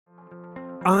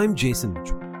I'm Jason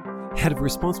Mitchell, Head of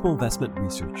Responsible Investment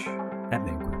Research at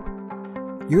Man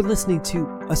Group. You're listening to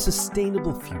A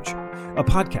Sustainable Future, a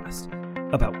podcast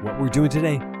about what we're doing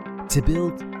today to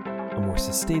build a more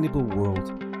sustainable world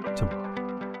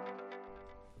tomorrow.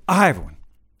 Hi, everyone.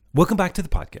 Welcome back to the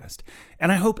podcast,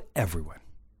 and I hope everyone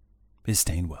is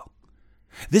staying well.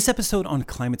 This episode on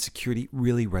climate security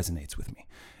really resonates with me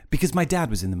because my dad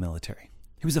was in the military.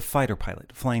 He was a fighter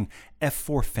pilot flying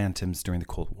F-4 Phantoms during the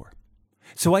Cold War.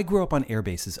 So I grew up on air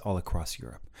bases all across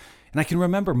Europe, and I can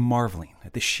remember marveling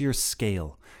at the sheer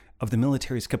scale of the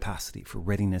military's capacity for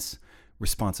readiness,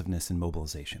 responsiveness, and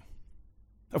mobilization.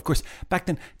 Of course, back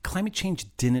then, climate change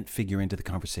didn't figure into the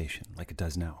conversation like it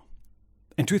does now.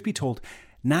 And truth be told,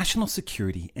 national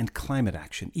security and climate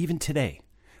action, even today,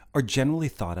 are generally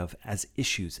thought of as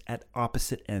issues at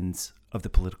opposite ends of the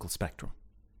political spectrum.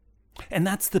 And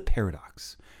that's the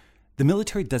paradox. The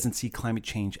military doesn't see climate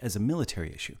change as a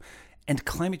military issue, and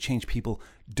climate change people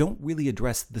don't really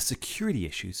address the security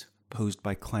issues posed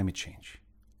by climate change.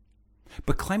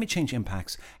 But climate change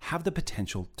impacts have the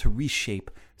potential to reshape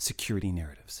security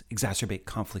narratives, exacerbate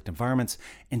conflict environments,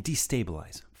 and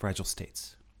destabilize fragile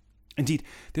states. Indeed,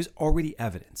 there's already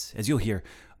evidence, as you'll hear,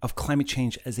 of climate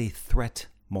change as a threat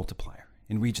multiplier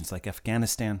in regions like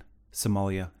Afghanistan,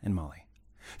 Somalia, and Mali.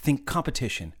 Think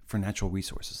competition for natural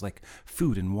resources like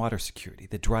food and water security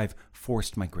that drive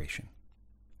forced migration.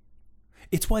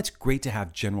 It's why it's great to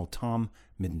have General Tom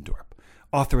Middendorp,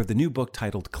 author of the new book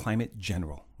titled Climate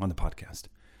General, on the podcast.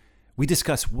 We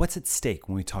discuss what's at stake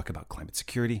when we talk about climate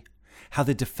security, how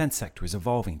the defense sector is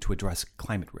evolving to address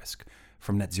climate risk,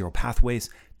 from net zero pathways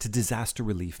to disaster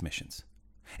relief missions,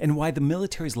 and why the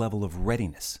military's level of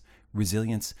readiness,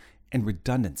 resilience, and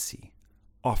redundancy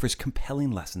offers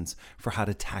compelling lessons for how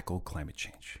to tackle climate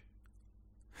change.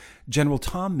 General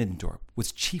Tom Middendorp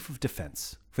was Chief of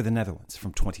Defense for the Netherlands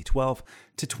from 2012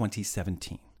 to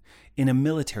 2017 in a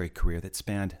military career that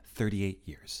spanned 38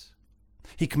 years.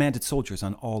 He commanded soldiers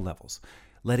on all levels,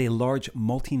 led a large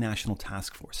multinational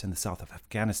task force in the south of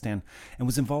Afghanistan, and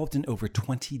was involved in over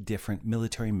 20 different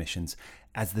military missions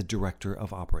as the Director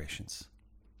of Operations.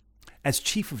 As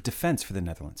Chief of Defense for the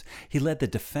Netherlands, he led the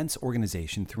defense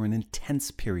organization through an intense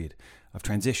period of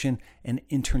transition and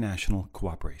international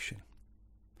cooperation.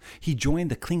 He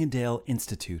joined the Clingendael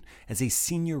Institute as a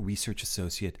senior research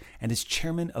associate and is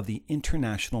chairman of the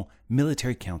International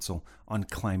Military Council on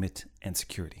Climate and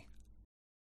Security.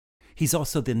 He's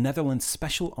also the Netherlands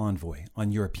Special Envoy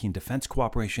on European defense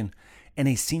cooperation and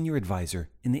a senior advisor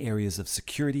in the areas of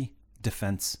security,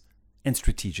 defense, and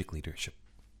strategic leadership.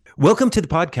 Welcome to the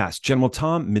podcast, General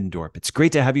Tom Middendorp. It's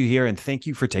great to have you here, and thank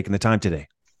you for taking the time today.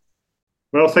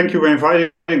 Well, thank you for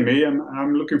inviting me, and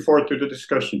I'm looking forward to the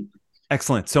discussion.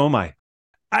 Excellent. So am I.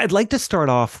 I'd like to start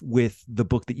off with the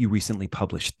book that you recently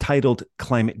published titled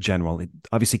Climate General. It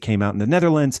obviously came out in the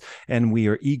Netherlands, and we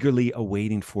are eagerly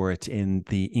awaiting for it in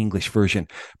the English version.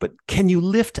 But can you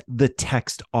lift the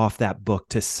text off that book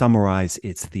to summarize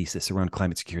its thesis around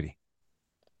climate security?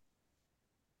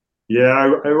 Yeah,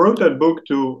 I wrote that book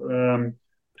to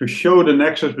show the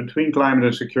nexus between climate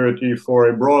and security to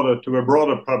a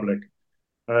broader public.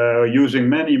 Using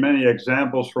many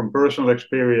examples from personal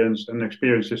experience and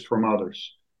experiences from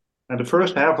others. And the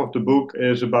first half of the book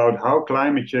is about how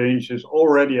climate change is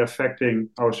already affecting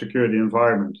our security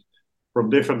environment from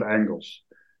different angles.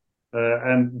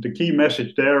 And the key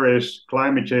message there is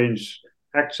climate change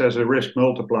acts as a risk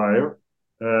multiplier,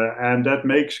 and that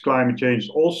makes climate change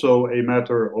also a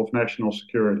matter of national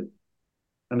security.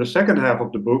 And the second half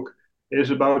of the book is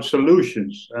about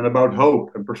solutions and about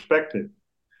hope and perspective.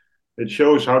 It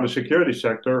shows how the security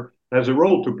sector has a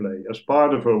role to play as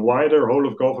part of a wider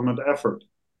whole-of-government effort.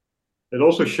 It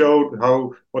also showed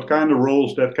what kind of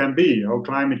roles that can be, how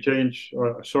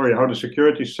the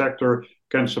security sector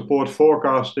can support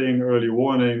forecasting, early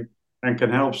warning, and can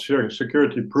help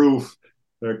security-proof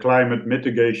climate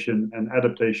mitigation and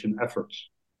adaptation efforts.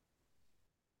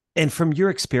 And from your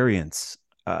experience,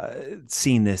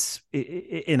 seeing this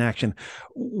in action,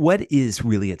 what is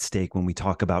really at stake when we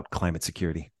talk about climate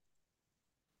security?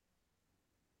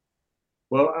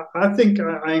 Well, I think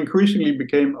I increasingly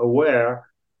became aware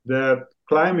that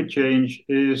climate change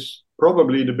is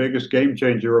probably the biggest game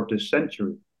changer of this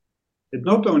century. It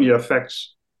not only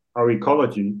affects our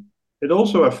ecology, it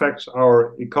also affects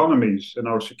our economies and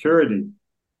our security.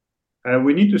 And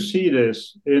we need to see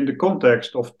this in the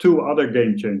context of two other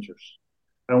game changers.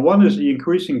 And one is the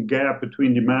increasing gap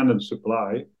between demand and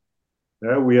supply.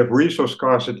 We have resource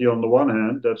scarcity on the one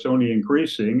hand, that's only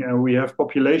increasing, and we have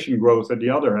population growth at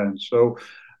the other hand. So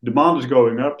demand is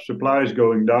going up, supply is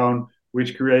going down,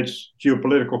 which creates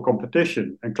geopolitical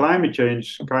competition. And climate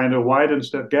change kind of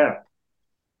widens that gap.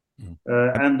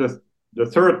 And the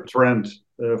third trend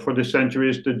for this century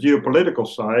is the geopolitical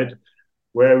side,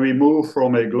 where we move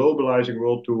from a globalizing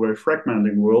world to a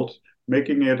fragmenting world,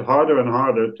 making it harder and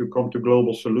harder to come to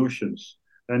global solutions.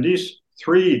 And these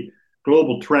three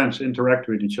global trends interact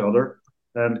with each other,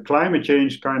 and climate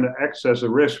change kind of acts as a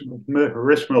risk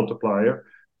multiplier,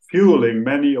 fueling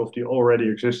many of the already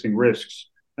existing risks,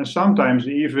 and sometimes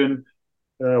even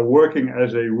working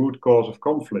as a root cause of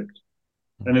conflict.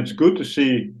 And it's good to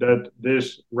see that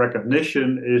this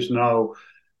recognition is now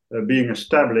being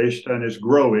established and is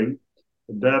growing,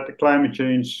 that climate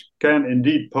change can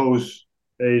indeed pose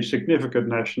a significant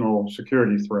national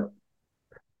security threat.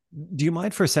 Do you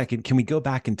mind for a second? Can we go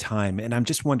back in time? And I'm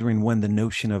just wondering when the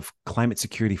notion of climate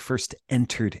security first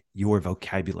entered your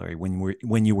vocabulary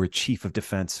when you were chief of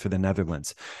defense for the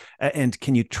Netherlands. And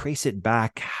can you trace it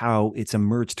back how it's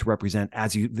emerged to represent,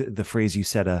 as the phrase you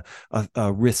said,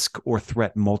 a risk or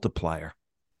threat multiplier?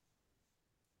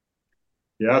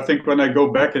 Yeah, I think when I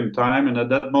go back in time, and at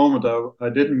that moment I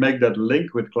didn't make that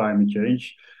link with climate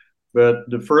change, but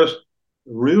the first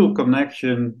real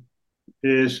connection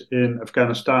is in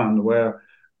Afghanistan, where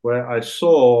I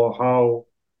saw how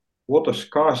water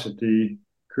scarcity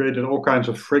created all kinds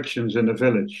of frictions in the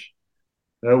village.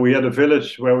 We had a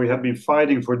village where we had been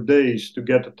fighting for days to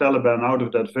get the Taliban out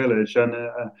of that village, and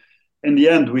in the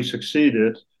end we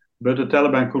succeeded, but the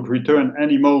Taliban could return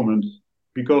any moment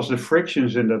because the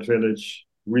frictions in that village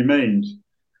remained.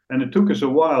 And it took us a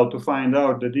while to find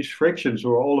out that these frictions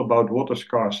were all about water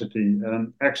scarcity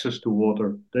and access to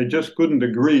water. They just couldn't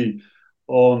agree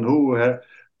on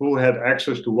who had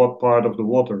access to what part of the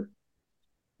water.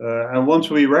 And once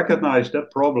we recognized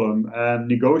that problem and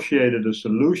negotiated a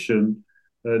solution,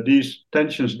 these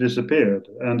tensions disappeared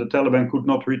and the Taliban could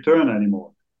not return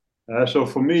anymore. So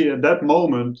for me, at that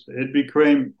moment, it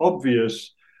became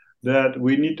obvious that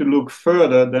we need to look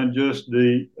further than just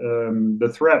the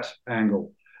threat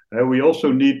angle. We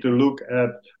also need to look at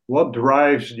what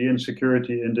drives the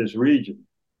insecurity in this region.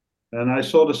 And I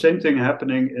saw the same thing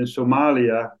happening in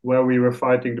Somalia, where we were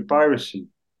fighting the piracy.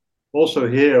 Also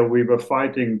here, we were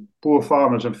fighting poor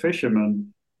farmers and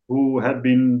fishermen who had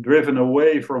been driven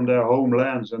away from their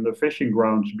homelands and their fishing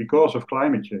grounds because of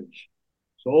climate change.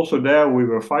 So also there, we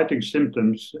were fighting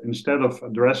symptoms instead of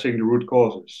addressing the root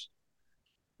causes.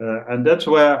 And that's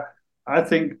where I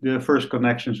think the first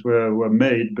connections were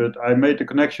made, but I made the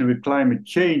connection with climate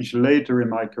change later in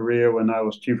my career when I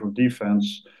was chief of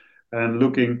defense and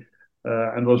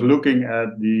was looking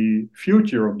at the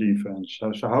future of defense.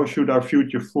 So how should our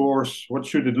future force, what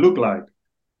should it look like?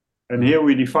 And here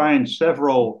we defined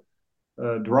several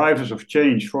drivers of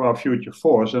change for our future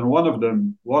force, and one of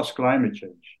them was climate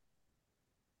change.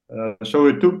 So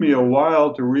it took me a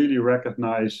while to really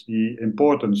recognize the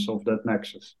importance of that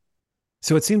nexus.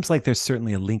 So it seems like there's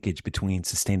certainly a linkage between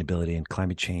sustainability and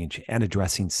climate change and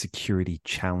addressing security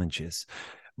challenges.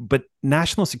 But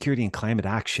national security and climate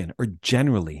action are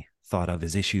generally thought of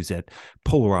as issues at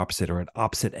polar opposite or at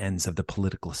opposite ends of the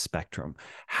political spectrum.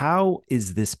 How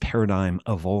is this paradigm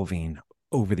evolving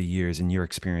over the years in your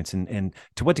experience? And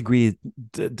to what degree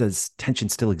does tension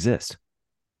still exist?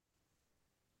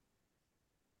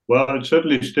 Well, it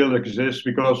certainly still exists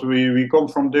because we come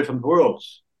from different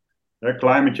worlds.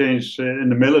 Climate change in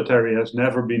the military has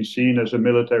never been seen as a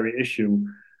military issue.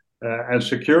 And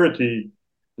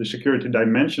the security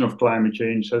dimension of climate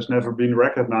change has never been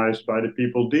recognized by the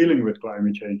people dealing with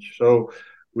climate change. So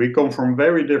we come from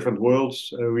very different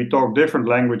worlds. We talk different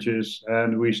languages,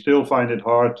 and we still find it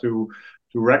hard to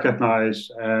recognize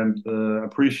and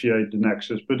appreciate the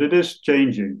nexus. But it is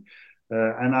changing.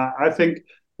 And I think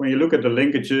when you look at the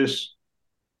linkages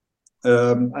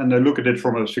and I look at it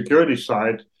from a security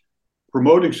side,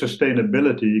 promoting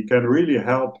sustainability can really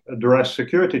help address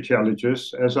security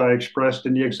challenges, as I expressed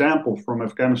in the example from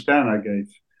Afghanistan I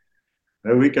gave.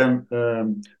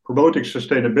 Promoting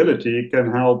sustainability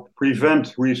can help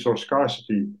prevent resource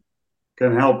scarcity,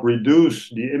 can help reduce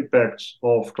the impacts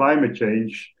of climate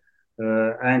change,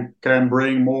 and can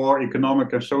bring more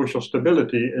economic and social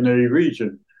stability in a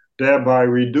region, thereby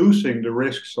reducing the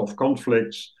risks of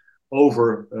conflicts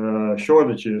over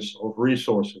shortages of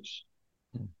resources.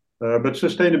 But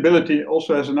sustainability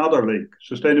also has another link.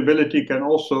 Sustainability can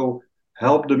also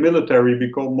help the military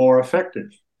become more effective.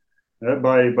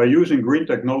 By using green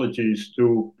technologies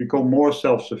to become more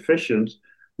self-sufficient,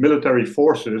 military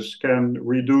forces can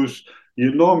reduce the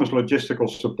enormous logistical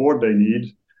support they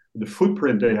need, the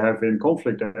footprint they have in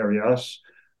conflict areas,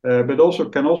 but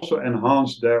can also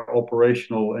enhance their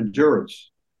operational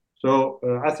endurance. So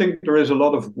I think there is a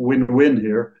lot of win-win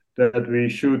here. that we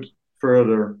should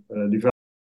further develop.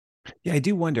 Yeah, I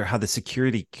do wonder how the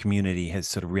security community has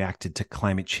sort of reacted to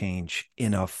climate change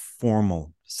in a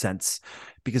formal sense.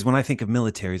 Because when I think of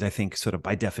militaries, I think sort of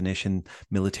by definition,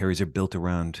 militaries are built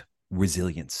around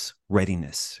resilience,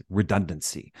 readiness,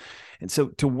 redundancy. And so,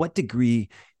 to what degree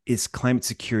is climate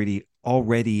security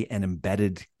already an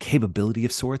embedded capability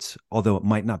of sorts, although it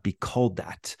might not be called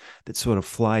that, that sort of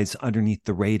flies underneath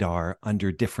the radar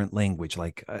under different language,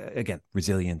 like, again,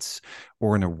 resilience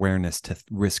or an awareness to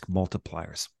risk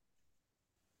multipliers?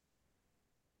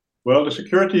 Well, the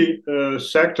security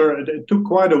sector, it took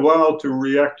quite a while to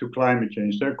react to climate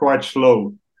change. They're quite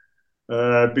slow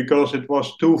because it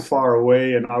was too far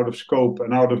away and out of scope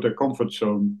and out of their comfort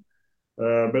zone.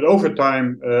 But over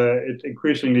time, it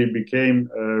increasingly became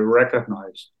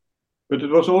recognized. But it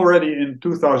was already in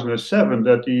 2007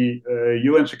 that the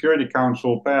UN Security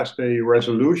Council passed a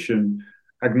resolution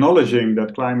acknowledging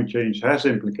that climate change has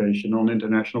implication on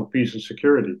international peace and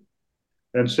security.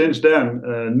 And since then,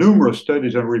 numerous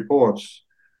studies and reports,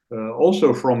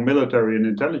 also from military and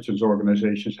intelligence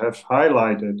organizations, have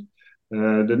highlighted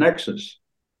the nexus.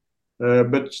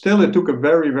 But still, it took a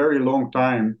very, very long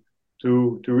time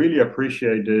to really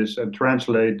appreciate this and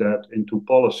translate that into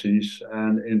policies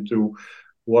and into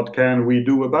what can we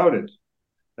do about it.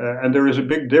 And there is a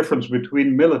big difference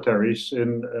between militaries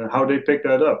in how they pick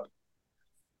that up.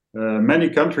 Many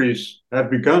countries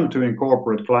have begun to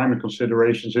incorporate climate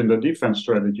considerations in their defense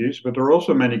strategies, but there are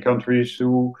also many countries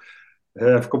who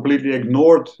have completely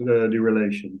ignored the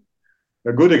relation.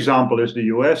 A good example is the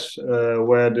US,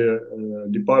 where the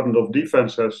Department of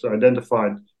Defense has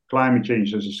identified climate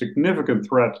change as a significant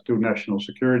threat to national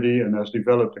security and has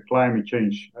developed a climate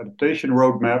change adaptation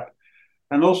roadmap.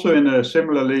 And also,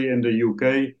 similarly, in the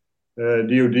UK,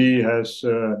 DoD has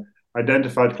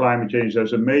identified climate change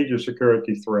as a major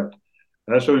security threat.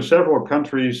 So in several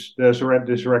countries, this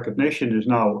recognition is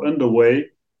now underway,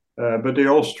 but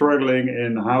they're all struggling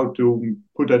in how to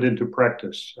put that into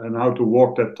practice and how to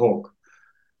walk that talk.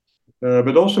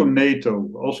 But also NATO.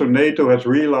 Also, NATO has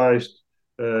realized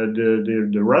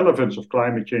the relevance of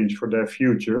climate change for their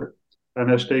future and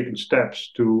has taken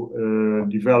steps to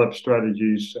develop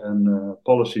strategies and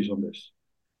policies on this.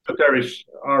 Militaries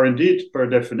are indeed, per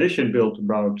definition, built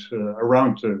around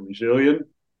resilience,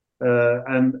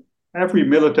 and every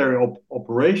military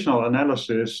operational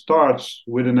analysis starts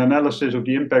with an analysis of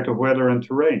the impact of weather and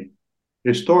terrain.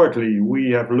 Historically, we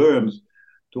have learned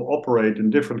to operate in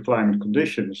different climate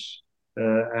conditions,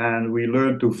 and we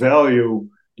learn to value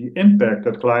the impact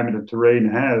that climate and terrain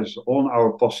has on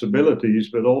our possibilities,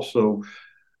 but also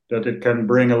that it can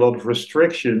bring a lot of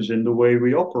restrictions in the way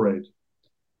we operate.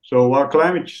 So while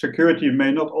climate security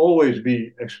may not always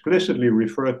be explicitly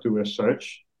referred to as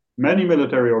such, many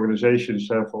military organizations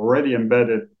have already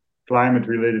embedded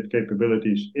climate-related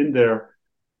capabilities in their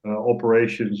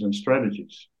operations and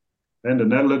strategies. In the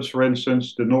Netherlands, for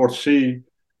instance, the North Sea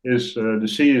is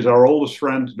our oldest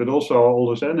friend, but also our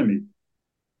oldest enemy.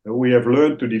 We have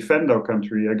learned to defend our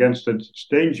country against its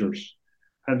dangers,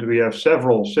 and we have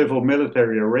several civil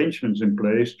military arrangements in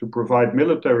place to provide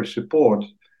military support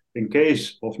in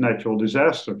case of natural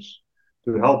disasters,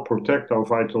 to help protect our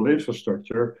vital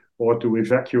infrastructure or to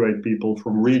evacuate people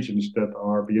from regions that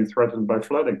are being threatened by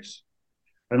floodings.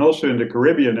 And also in the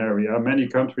Caribbean area, many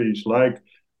countries like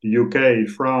the UK,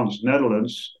 France,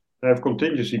 Netherlands have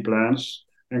contingency plans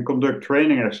and conduct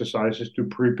training exercises to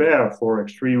prepare for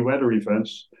extreme weather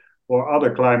events or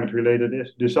other climate-related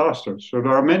disasters. So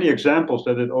there are many examples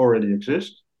that it already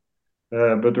exists,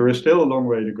 but there is still a long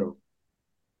way to go.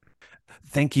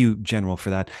 Thank you, General, for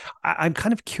that. I'm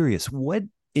kind of curious, what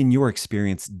in your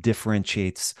experience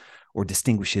differentiates or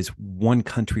distinguishes one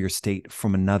country or state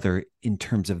from another in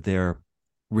terms of their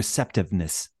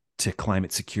receptiveness to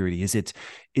climate security? Is it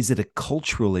a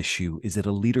cultural issue? Is it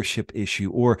a leadership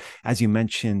issue? Or, as you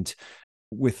mentioned,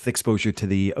 with exposure to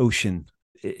the ocean,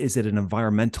 is it an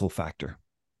environmental factor?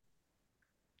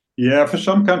 Yeah, for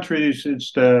some countries,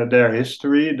 it's their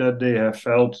history that they have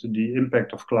felt the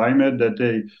impact of climate, that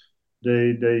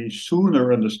they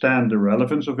sooner understand the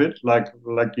relevance of it, like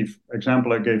the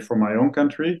example I gave from my own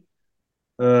country.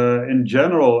 In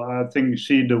general, I think you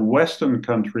see the Western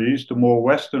countries, the more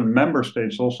Western member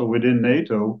states also within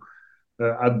NATO,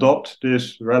 adopt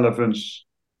this relevance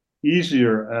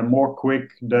easier and more quick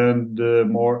than the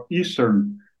more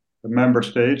Eastern member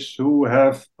states who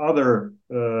have other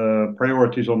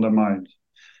priorities on their mind.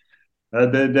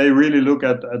 They really look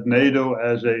at NATO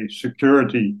as a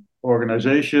security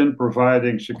organization,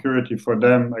 providing security for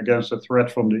them against a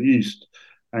threat from the East.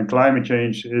 And climate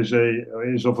change is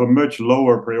of a much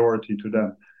lower priority to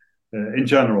them. in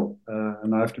general.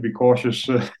 And I have to be cautious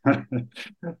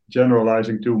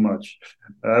generalizing too much.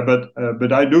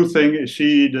 But I do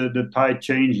see the tide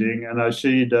changing, and I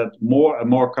see that more and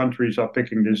more countries are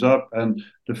picking this up. And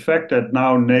the fact that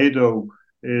now NATO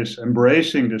is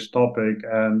embracing this topic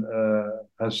and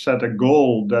has set a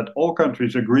goal that all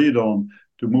countries agreed on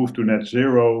to move to net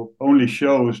zero only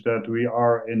shows that we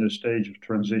are in a stage of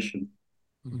transition.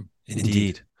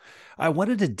 Indeed. I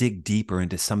wanted to dig deeper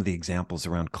into some of the examples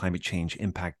around climate change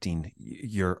impacting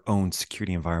your own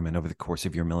security environment over the course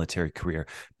of your military career,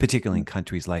 particularly in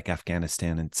countries like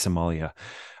Afghanistan and Somalia.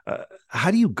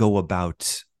 How do you go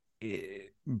about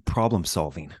problem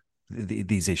solving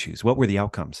these issues? What were the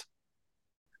outcomes?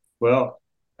 Well,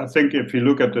 I think if you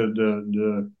look at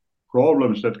the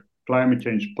problems that climate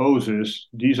change poses,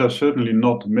 these are certainly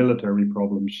not military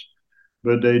problems,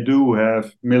 but they do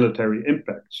have military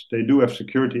impacts. They do have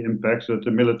security impacts that the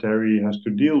military has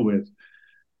to deal with.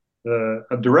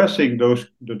 Addressing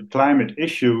the climate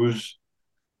issues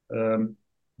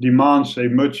demands a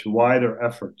much wider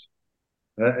effort.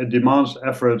 It demands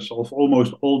efforts of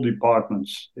almost all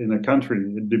departments in a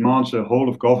country. It demands a whole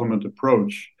of government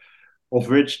approach, of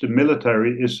which the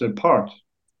military is a part.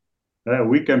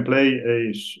 We can play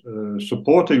a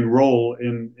supporting role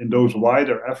in those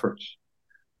wider efforts,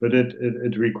 but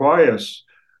it requires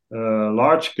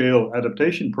large-scale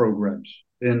adaptation programs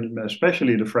in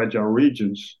especially the fragile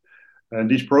regions. And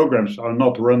these programs are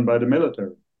not run by the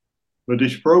military, but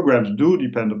these programs do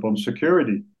depend upon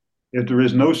security. If there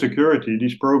is no security,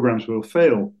 these programs will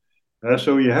fail.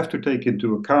 So you have to take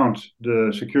into account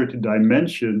the security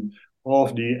dimension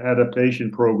of the adaptation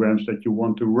programs that you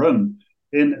want to run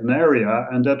in an area,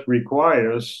 and that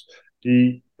requires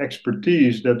the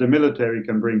expertise that the military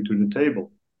can bring to the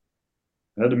table.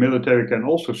 The military can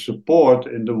also support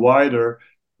in the wider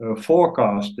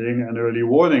forecasting and early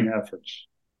warning efforts.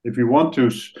 If we want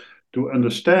to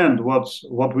understand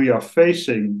what we are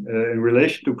facing in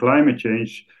relation to climate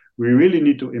change, we really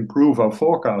need to improve our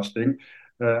forecasting,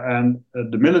 and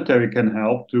the military can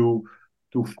help to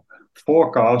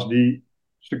forecast the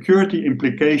security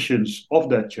implications of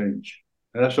that change.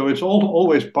 So it's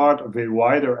always part of a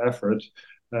wider effort,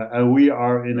 and we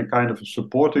are in a kind of a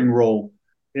supporting role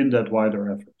in that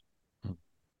wider effort.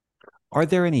 Are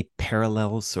there any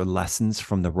parallels or lessons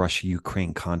from the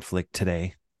Russia-Ukraine conflict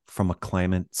today from a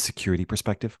climate security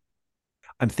perspective?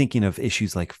 I'm thinking of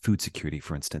issues like food security,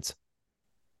 for instance.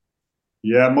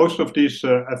 Yeah, most of these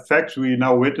effects we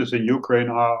now witness in Ukraine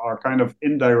are kind of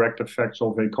indirect effects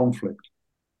of a conflict.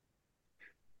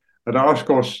 And of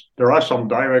course, there are some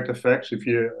direct effects. If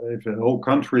a whole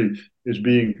country is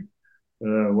being,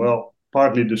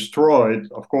 partly destroyed,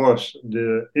 of course,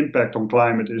 the impact on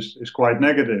climate is quite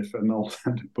negative, and all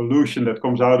the pollution that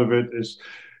comes out of it is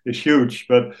huge.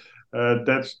 But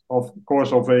that's, of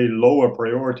course, of a lower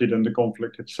priority than the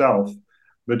conflict itself.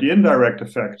 But the indirect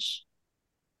effects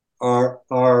are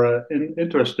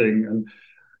interesting,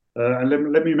 and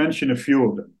let me mention a few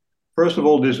of them. First of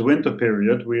all, this winter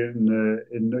period,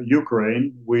 in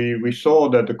Ukraine, we saw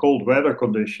that the cold weather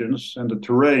conditions and the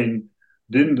terrain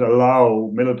didn't allow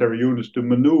military units to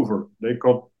maneuver. They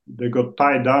got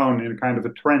tied down in kind of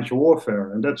a trench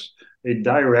warfare, and that's a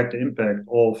direct impact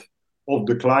of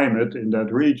the climate in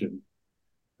that region.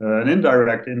 An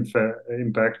indirect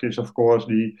impact is, of course,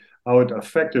 how it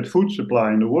affected food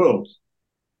supply in the world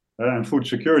and food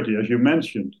security, as you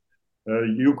mentioned.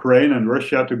 Ukraine and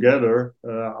Russia together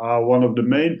are one of the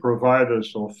main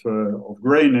providers of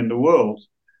grain in the world.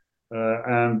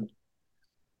 And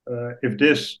if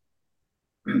this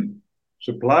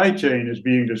supply chain is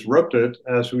being disrupted,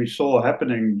 as we saw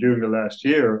happening during the last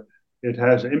year, it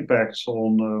has impacts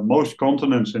on most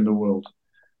continents in the world.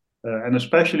 And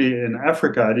especially in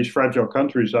Africa, these fragile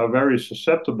countries are very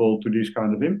susceptible to these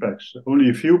kind of impacts. Only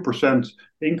a few percent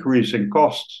increase in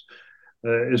costs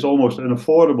is almost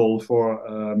unaffordable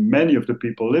for many of the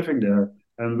people living there,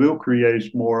 and will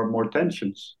create more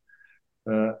tensions.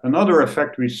 Another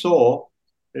effect we saw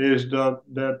is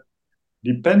that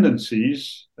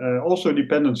dependencies, also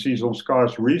dependencies on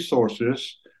scarce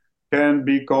resources, can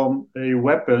become a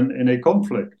weapon in a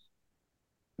conflict.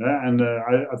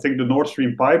 I think the Nord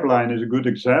Stream pipeline is a good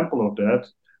example of that.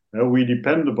 We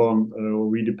depended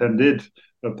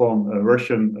upon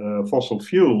Russian fossil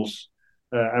fuels,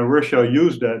 and Russia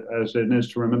used that as an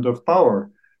instrument of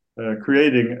power,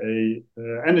 creating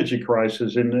a energy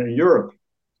crisis in Europe.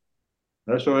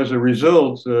 So as a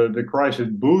result, the crisis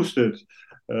boosted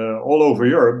all over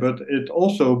Europe, but it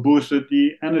also boosted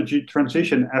the energy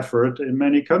transition effort in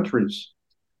many countries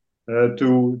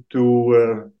to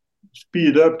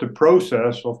speed up the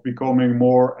process of becoming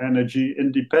more energy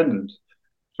independent.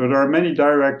 So there are many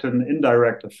direct and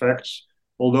indirect effects,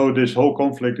 although this whole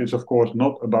conflict is, of course,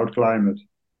 not about climate.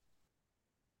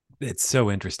 It's so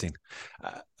interesting.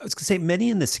 I was going to say, many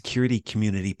in the security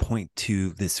community point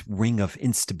to this ring of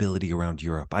instability around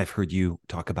Europe. I've heard you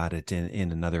talk about it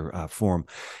in another forum.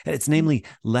 It's namely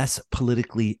less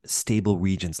politically stable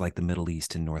regions like the Middle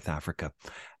East and North Africa.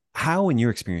 How, in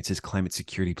your experience, is climate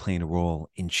security playing a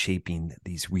role in shaping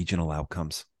these regional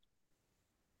outcomes?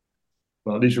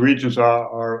 Well, these regions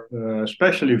are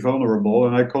especially vulnerable,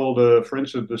 and I call for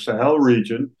instance, the Sahel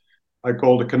region, I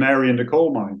call the canary in the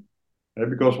coal mine.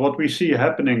 Because what we see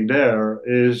happening there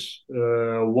is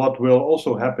what will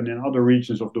also happen in other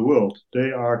regions of the world.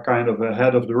 They are kind of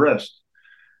ahead of the rest,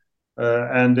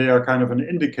 and they are kind of an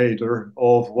indicator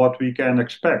of what we can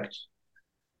expect.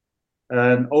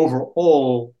 And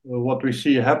overall, what we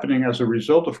see happening as a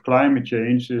result of climate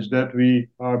change is that we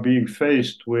are being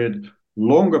faced with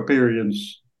longer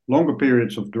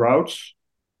periods of droughts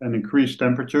and increased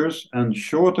temperatures, and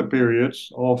shorter periods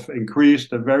of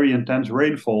increased and very intense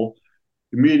rainfall,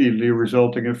 immediately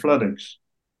resulting in floodings.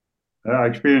 I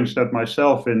experienced that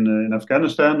myself in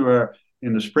Afghanistan, where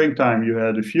in the springtime you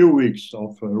had a few weeks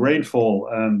of rainfall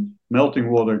and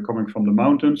melting water coming from the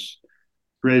mountains,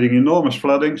 creating enormous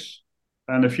floodings.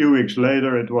 And a few weeks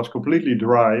later, it was completely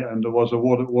dry and there was a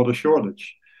water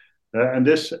shortage. And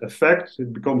this effect,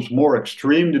 it becomes more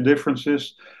extreme, the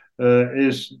differences,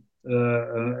 is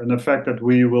an effect that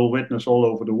we will witness all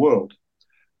over the world.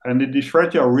 And in these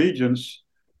fragile regions,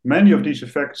 many of these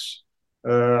effects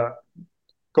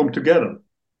come together.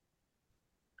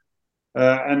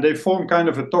 And they form kind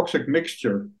of a toxic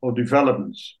mixture of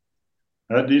developments.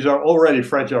 These are already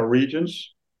fragile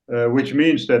regions, which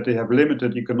means that they have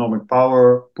limited economic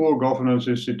power, poor governance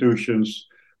institutions,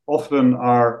 often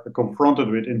are confronted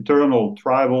with internal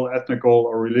tribal, ethnical,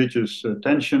 or religious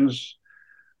tensions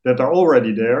that are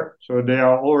already there. So they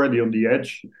are already on the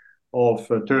edge of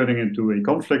turning into a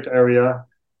conflict area.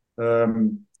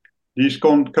 These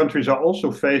countries are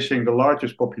also facing the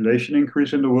largest population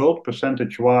increase in the world.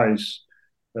 Percentage-wise,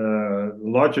 the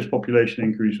largest population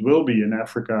increase will be in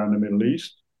Africa and the Middle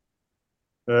East.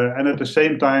 And at the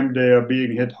same time, they are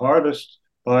being hit hardest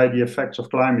by the effects of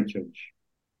climate change.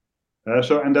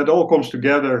 And that all comes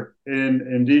together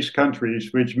in these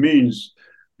countries, which means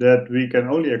that we can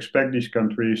only expect these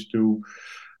countries to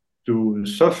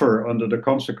suffer under the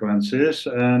consequences,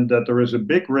 and that there is a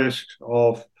big risk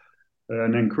of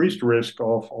an increased risk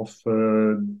of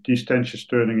these tensions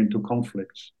turning into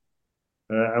conflicts.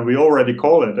 And we already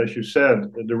call it, as you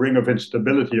said, the ring of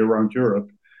instability around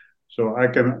Europe. So I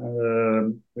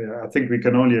think we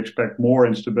can only expect more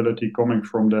instability coming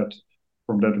from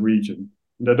that region.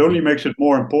 And that only makes it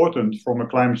more important from a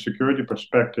climate security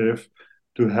perspective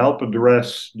to help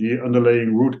address the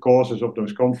underlying root causes of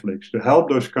those conflicts, to help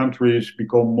those countries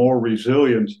become more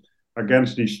resilient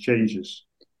against these changes.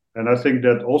 And I think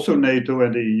that also NATO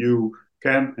and the EU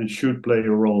can and should play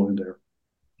a role in there.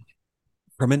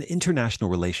 From an international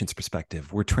relations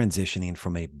perspective, we're transitioning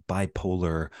from a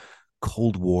bipolar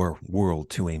Cold War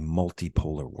world to a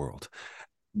multipolar world.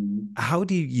 How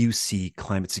do you see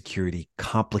climate security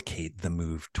complicate the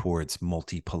move towards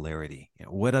multipolarity?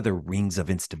 What other rings of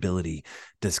instability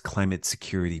does climate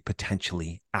security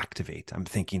potentially activate? I'm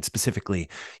thinking specifically,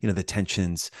 the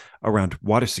tensions around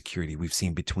water security we've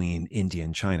seen between India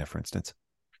and China, for instance.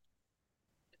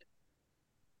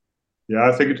 Yeah,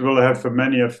 I think it will have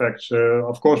many effects.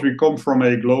 Of course, we come from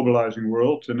a globalizing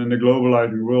world, and in the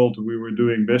globalizing world, we were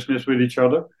doing business with each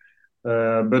other.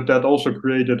 But that also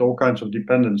created all kinds of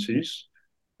dependencies.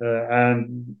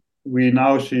 And we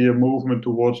now see a movement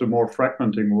towards a more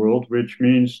fragmenting world, which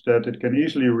means that it can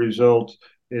easily result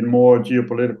in more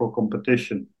geopolitical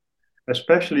competition,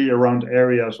 especially around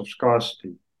areas of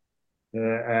scarcity.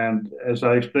 And as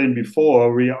I explained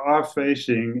before, we are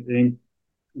facing an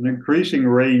increasing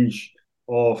range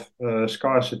of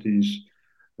scarcities,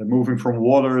 moving from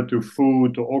water to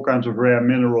food to all kinds of rare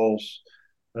minerals,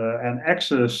 and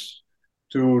access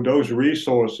to those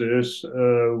resources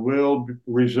will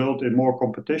result in more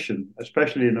competition,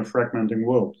 especially in a fragmenting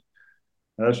world.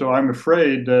 So I'm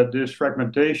afraid that this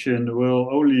fragmentation will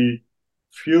only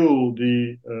fuel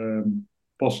the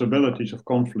possibilities of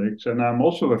conflicts. And I'm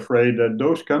also afraid that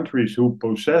those countries who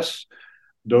possess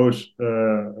those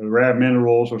rare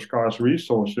minerals or scarce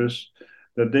resources,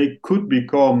 that they could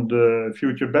become the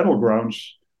future battlegrounds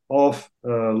of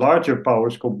larger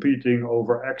powers competing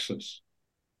over access.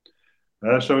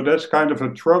 So that's kind of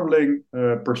a troubling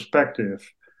perspective.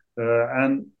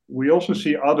 And we also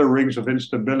see other rings of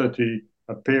instability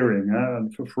appearing.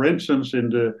 And for instance,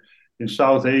 in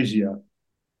South Asia,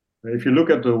 If you look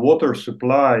at the water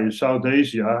supply in South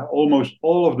Asia, almost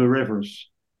all of the rivers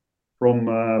from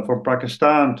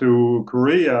Pakistan to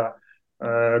Korea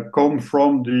come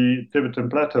from the Tibetan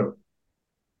Plateau.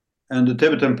 And the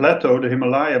Tibetan Plateau, the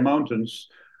Himalaya mountains,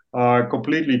 are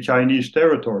completely Chinese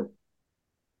territory.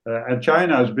 And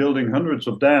China is building hundreds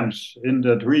of dams in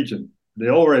that region. They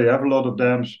already have a lot of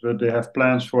dams, but they have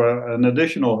plans for an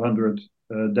additional 100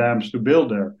 dams to build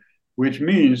there, which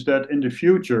means that in the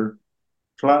future,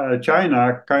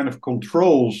 China kind of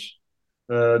controls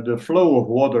the flow of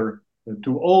water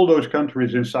to all those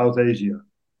countries in South Asia,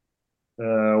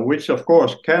 which of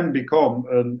course can become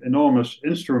an enormous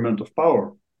instrument of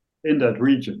power in that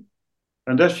region.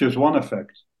 And that's just one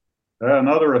effect.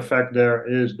 Another effect there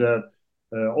is that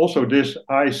also this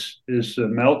ice is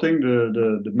melting.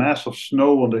 The mass of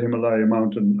snow on the Himalaya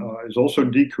mountain is also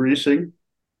decreasing,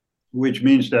 which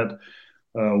means that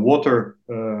water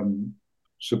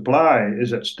supply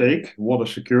is at stake, water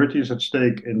security is at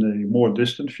stake in the more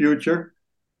distant future.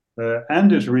 And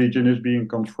this region is being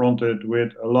confronted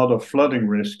with a lot of flooding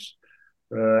risks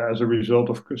as a result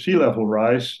of sea level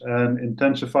rise and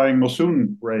intensifying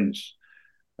monsoon rains.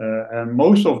 And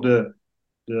most of the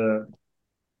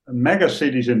mega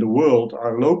cities in the world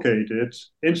are located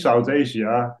in South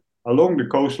Asia along the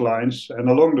coastlines and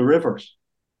along the rivers.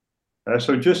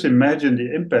 So just imagine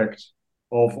the impact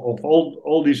of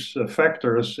all these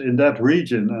factors in that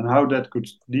region and how that could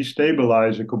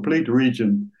destabilize a complete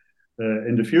region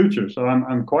in the future. So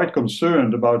I'm quite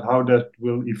concerned about how that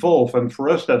will evolve. And for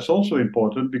us, that's also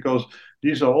important because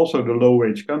these are also the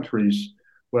low-wage countries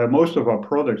where most of our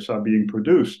products are being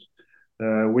produced,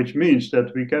 which means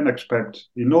that we can expect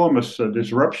enormous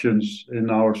disruptions in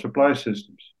our supply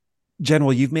systems.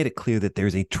 General, you've made it clear that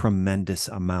there's a tremendous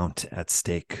amount at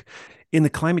stake. In the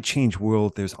climate change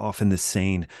world, there's often this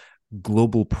saying,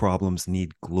 global problems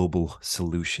need global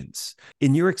solutions.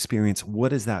 In your experience, what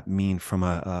does that mean from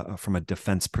a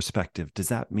defense perspective? Does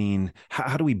that mean,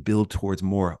 how do we build towards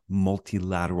more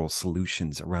multilateral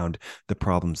solutions around the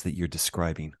problems that you're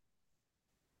describing?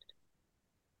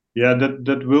 Yeah,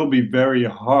 that will be very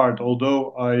hard,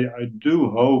 although I do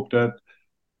hope that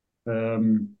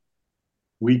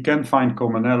we can find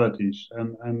commonalities,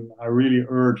 and I really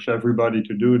urge everybody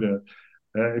to do that.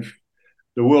 If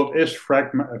the world is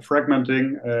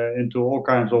fragmenting into all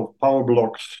kinds of power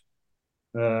blocks,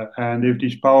 and if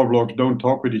these power blocks don't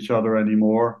talk with each other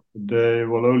anymore, they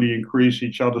will only increase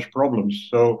each other's problems.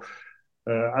 So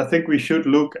I think we should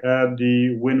look at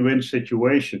the win-win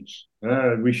situations.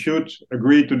 We should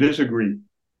agree to disagree.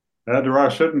 There are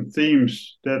certain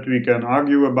themes that we can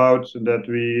argue about and that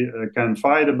we can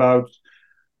fight about,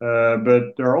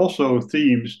 but there are also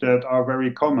themes that are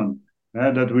very common,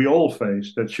 that we all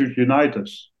face, that should unite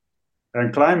us.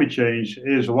 And climate change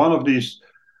is one of these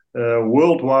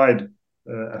worldwide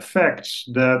effects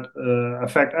that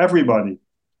affect everybody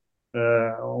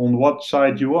on what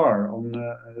side you are.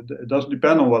 It doesn't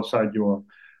depend on what side you are.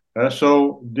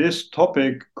 So this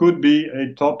topic could be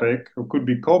a topic, or could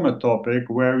become a topic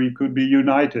where we could be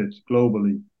united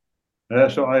globally.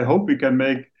 So I hope we can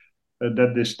make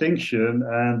that distinction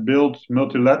and build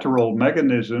multilateral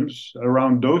mechanisms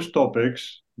around those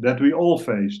topics that we all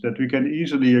face, that we can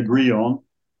easily agree on,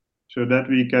 so that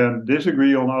we can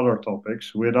disagree on other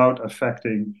topics without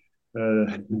affecting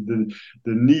the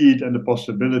need and the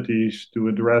possibilities to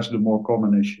address the more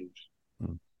common issues.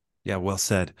 Yeah, well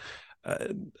said.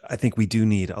 I think we do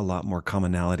need a lot more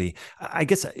commonality. I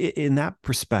guess in that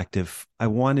perspective,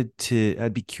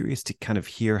 I'd be curious to kind of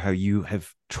hear how you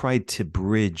have tried to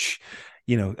bridge,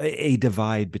 a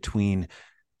divide between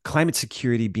climate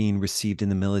security being received in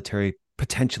the military,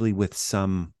 potentially with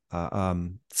some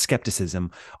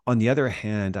skepticism. On the other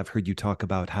hand, I've heard you talk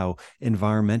about how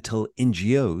environmental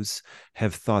NGOs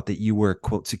have thought that you were,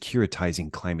 quote,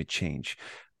 securitizing climate change.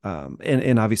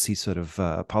 And obviously sort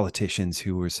of politicians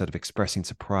who were sort of expressing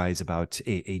surprise about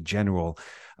a general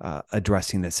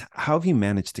addressing this. How have you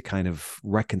managed to kind of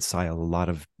reconcile a lot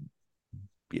of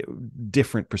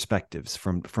different perspectives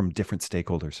from different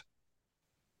stakeholders?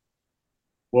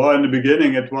 Well, in the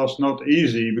beginning, it was not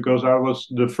easy because I was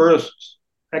the first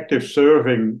active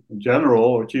serving general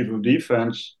or chief of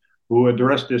defense who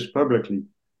addressed this publicly,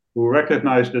 who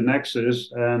recognized the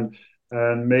nexus and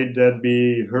made that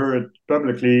be heard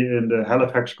publicly in the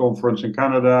Halifax conference in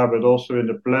Canada, but also in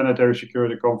the Planetary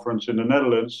Security Conference in the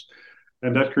Netherlands.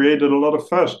 And that created a lot of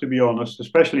fuss, to be honest,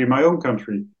 especially in my own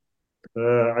country.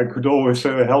 I could always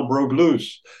say hell broke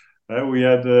loose. We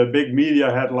had big media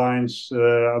headlines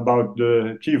about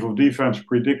the chief of defense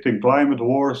predicting climate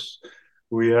wars.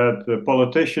 We had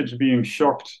politicians being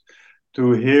shocked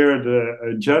to hear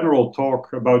the general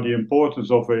talk about the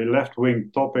importance of a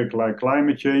left-wing topic like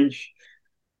climate change.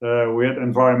 We had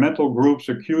environmental groups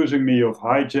accusing me of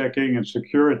hijacking and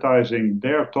securitizing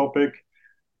their topic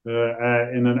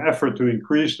in an effort to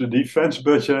increase the defense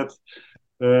budget.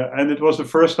 And it was the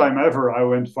first time ever I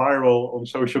went viral on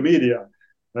social media.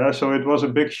 So it was a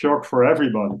big shock for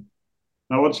everybody.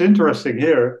 Now, what's interesting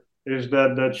here is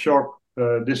that that shock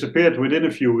disappeared within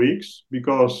a few weeks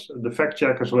because the fact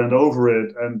checkers went over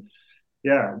it and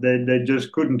they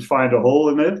just couldn't find a hole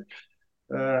in it.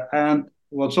 And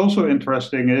what's also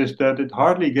interesting is that it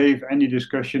hardly gave any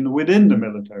discussion within the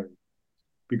military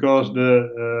because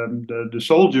the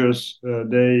soldiers,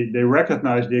 they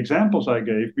recognized the examples I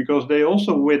gave because they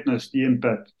also witnessed the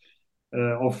impact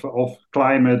of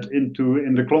climate in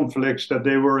the conflicts that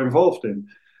they were involved in.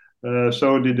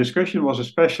 So the discussion was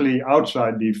especially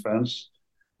outside defense,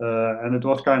 and it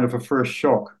was kind of a first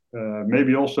shock.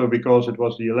 Maybe also because it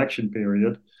was the election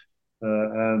period,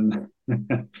 and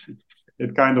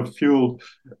it kind of fueled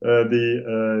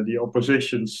the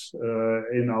oppositions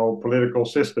in our political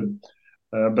system.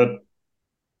 But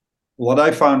what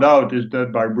I found out is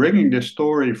that by bringing this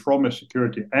story from a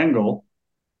security angle,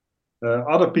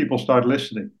 other people start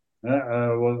listening.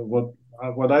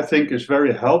 What I think is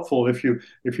very helpful if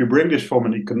you bring this from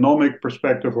an economic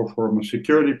perspective or from a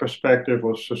security perspective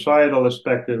or societal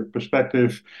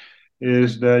perspective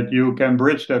is that you can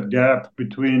bridge that gap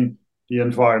between the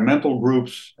environmental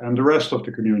groups and the rest of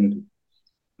the community.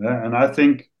 And I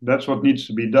think that's what needs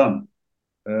to be done.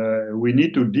 We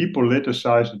need to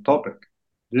depoliticize the topic.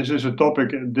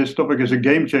 This topic is a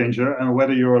game changer, and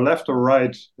whether you're left or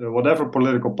right, whatever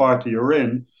political party you're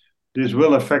in, this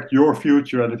will affect your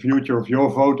future and the future of your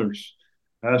voters.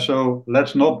 So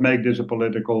let's not make this a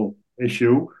political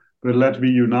issue, but let's be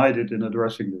united in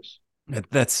addressing this.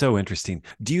 That's so interesting.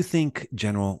 Do you think,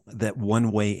 General, that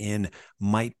one way in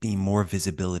might be more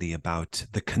visibility about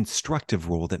the constructive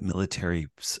role that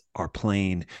militaries are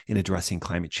playing in addressing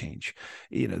climate change?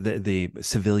 You know, the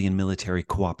civilian military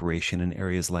cooperation in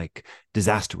areas like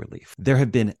disaster relief. There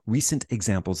have been recent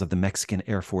examples of the Mexican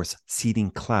Air Force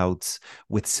seeding clouds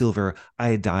with silver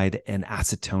iodide and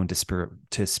acetone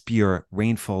to spear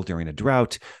rainfall during a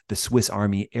drought, the Swiss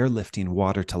Army airlifting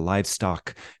water to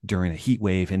livestock during a heat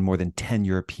wave, and more than 10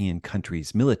 European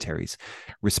countries' militaries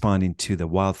responding to the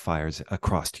wildfires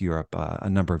across Europe a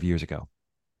number of years ago.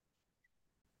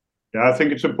 Yeah, I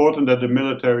think it's important that the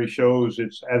military shows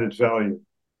its added value.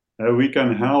 We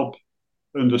can help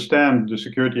understand the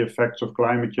security effects of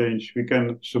climate change. We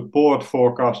can support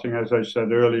forecasting, as I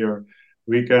said earlier.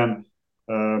 We can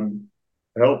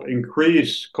help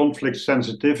increase conflict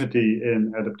sensitivity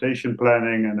in adaptation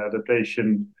planning and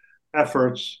adaptation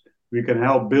efforts. We can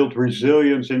help build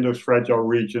resilience in those fragile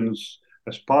regions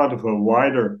as part of a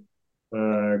wider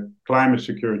climate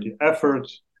security effort.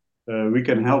 We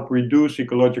can help reduce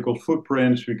ecological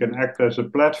footprints. We can act as a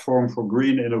platform for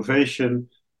green innovation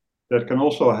that can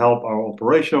also help our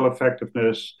operational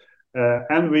effectiveness.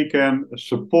 And we can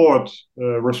support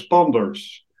responders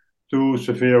to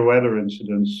severe weather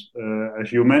incidents,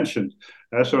 as you mentioned.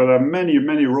 So there are many,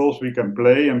 many roles we can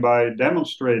play. And by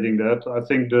demonstrating that, I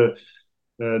think the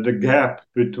gap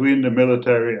between the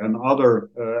military and other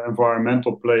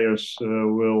environmental players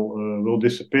will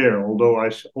disappear, although I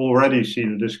already see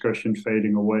the discussion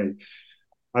fading away.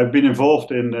 I've been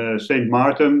involved in St.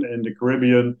 Martin in the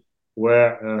Caribbean,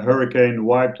 where a hurricane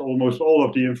wiped almost all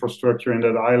of the infrastructure in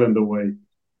that island away.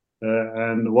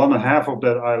 And one half of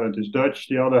that island is Dutch,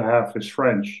 the other half is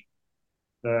French.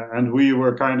 And we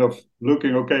were kind of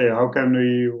looking, okay,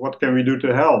 what can we do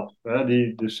to help?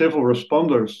 The civil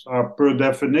responders are per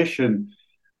definition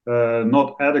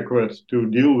not adequate to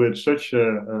deal with such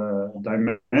a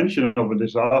dimension of a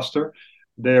disaster.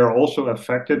 They are also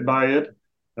affected by it.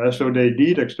 So they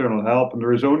need external help, and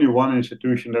there is only one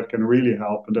institution that can really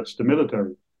help, and that's the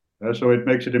military. So it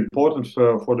makes it important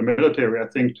for the military, I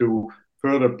think, to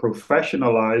further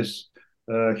professionalize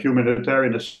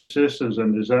humanitarian assistance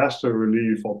and disaster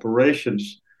relief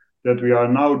operations that we are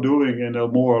now doing in a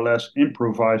more or less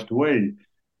improvised way.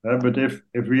 But if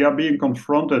we are being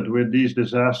confronted with these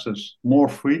disasters more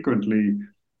frequently,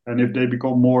 and if they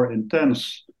become more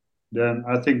intense, then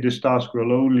I think this task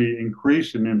will only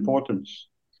increase in importance.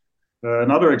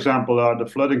 Another example are the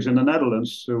floodings in the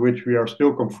Netherlands, which we are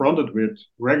still confronted with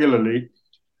regularly.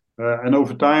 And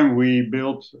over time, we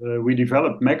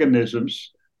developed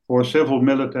mechanisms for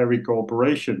civil-military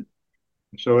cooperation.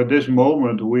 So at this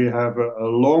moment, we have a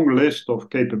long list of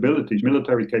capabilities,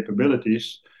 military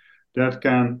capabilities, that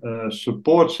can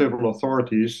support civil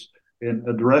authorities in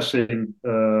addressing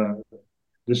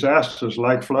disasters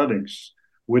like floodings,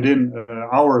 within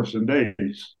hours and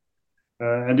days.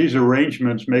 And these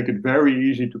arrangements make it very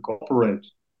easy to cooperate.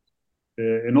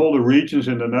 In all the regions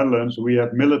in the Netherlands, we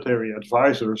have military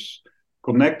advisors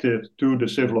connected to the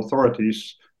civil authorities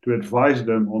to advise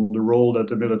them on the role that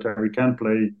the military can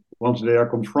play once they are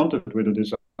confronted with a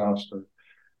disaster.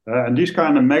 And these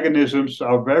kind of mechanisms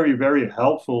are very, very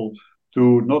helpful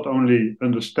to not only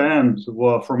understand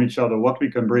from each other what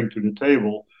we can bring to the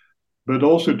table, but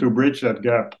also to bridge that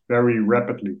gap very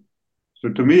rapidly. So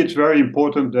to me, it's very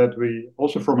important that we,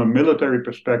 also from a military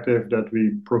perspective, that we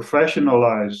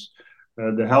professionalize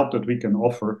the help that we can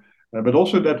offer, but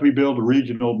also that we build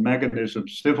regional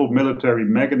mechanisms, civil military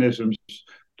mechanisms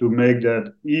to make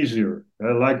that easier.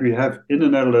 Like we have in the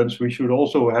Netherlands, we should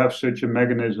also have such a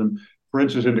mechanism, for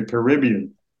instance, in the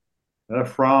Caribbean.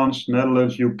 France,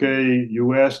 Netherlands, UK,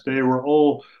 US, they were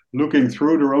all looking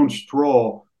through their own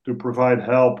straw to provide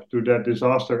help to that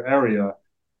disaster area.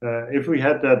 If we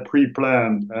had that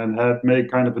pre-planned and had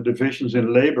made kind of a divisions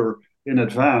in labor in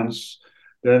advance,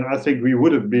 then I think we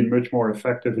would have been much more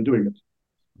effective in doing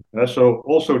it. So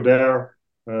also there,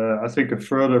 I think a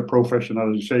further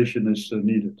professionalization is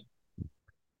needed.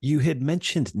 You had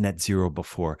mentioned net zero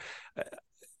before.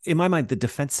 In my mind, the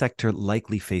defense sector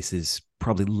likely faces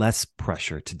probably less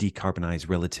pressure to decarbonize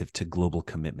relative to global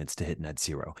commitments to hit net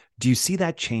zero. Do you see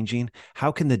that changing?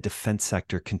 How can the defense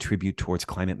sector contribute towards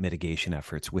climate mitigation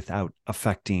efforts without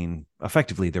affecting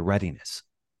effectively their readiness?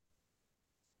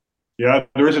 Yeah,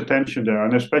 there is a tension there.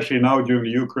 And especially now during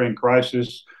the Ukraine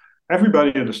crisis,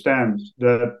 everybody understands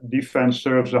that defense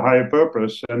serves a higher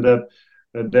purpose and that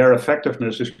their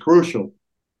effectiveness is crucial.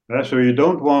 So you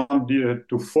don't want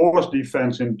to force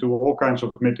defense into all kinds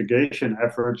of mitigation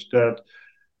efforts that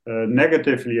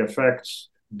negatively affects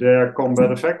their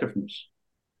combat effectiveness.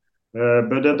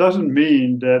 But that doesn't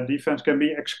mean that defense can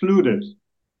be excluded.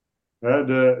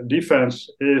 The defense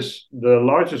is the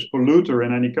largest polluter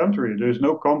in any country. There's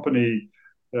no company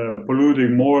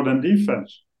polluting more than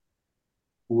defense.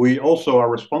 We also are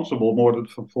responsible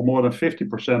for more than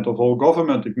 50% of all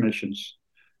government emissions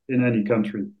in any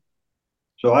country.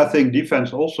 So I think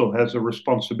defense also has a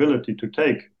responsibility to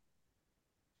take.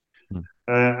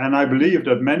 And I believe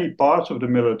that many parts of the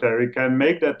military can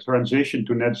make that transition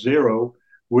to net zero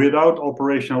without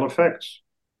operational effects.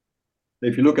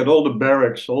 If you look at all the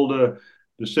barracks, all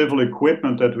the civil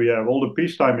equipment that we have, all the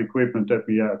peacetime equipment that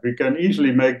we have, we can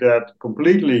easily make that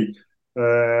completely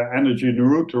energy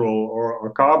neutral or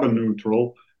carbon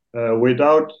neutral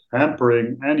without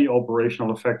hampering any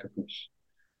operational effectiveness.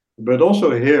 But also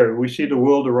here, we see the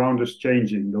world around us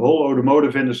changing. The whole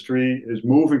automotive industry is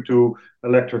moving to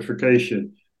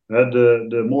electrification.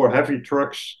 The more heavy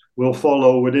trucks will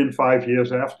follow within 5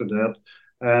 years after that.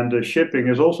 And the shipping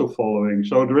is also following.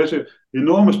 So there is an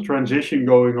enormous transition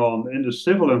going on in the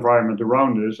civil environment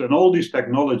around us. And all these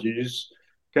technologies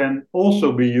can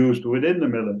also be used within the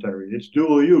military. It's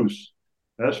dual use.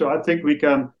 So I think we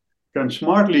can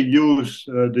smartly use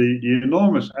the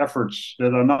enormous efforts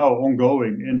that are now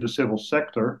ongoing in the civil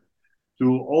sector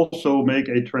to also make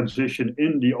a transition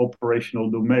in the operational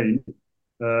domain.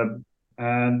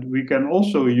 And we can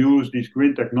also use these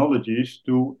green technologies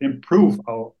to improve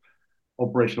our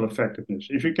operational effectiveness.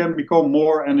 If we can become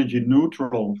more energy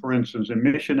neutral, for instance, in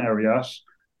mission areas,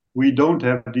 we don't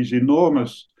have these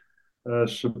enormous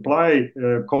supply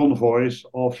convoys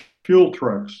of fuel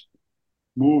trucks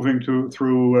moving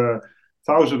through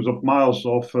thousands of miles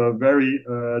of very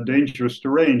dangerous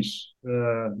terrains,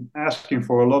 asking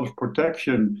for a lot of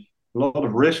protection, a lot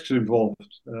of risks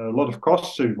involved, a lot of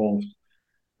costs involved.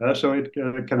 So it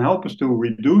can help us to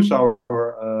reduce our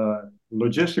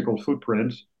logistical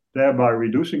footprint, thereby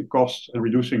reducing costs and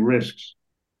reducing risks.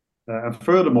 And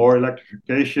furthermore,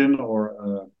 electrification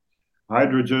or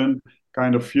hydrogen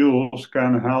kind of fuels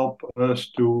can help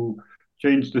us to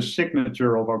change the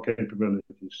signature of our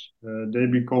capabilities. They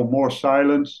become more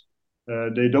silent.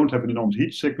 They don't have an enormous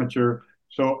heat signature.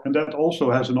 And that also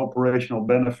has an operational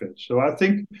benefit. So I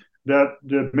think that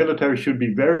the military should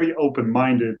be very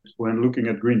open-minded when looking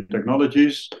at green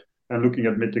technologies and looking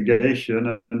at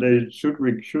mitigation, and they should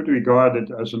regard it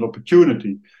as an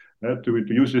opportunity to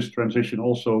use this transition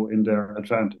also in their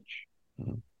advantage.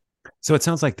 Mm-hmm. So it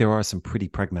sounds like there are some pretty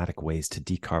pragmatic ways to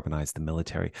decarbonize the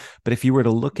military. But if you were to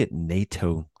look at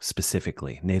NATO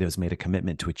specifically, NATO's made a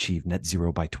commitment to achieve net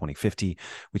zero by 2050,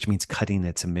 which means cutting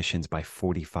its emissions by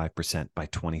 45% by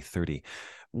 2030.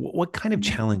 What kind of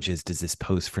challenges does this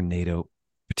pose for NATO,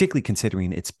 particularly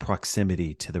considering its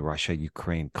proximity to the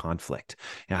Russia-Ukraine conflict?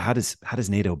 Now, how does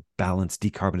NATO balance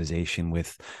decarbonization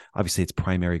with obviously its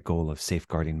primary goal of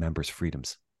safeguarding members'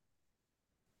 freedoms?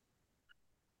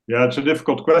 Yeah, it's a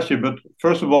difficult question, but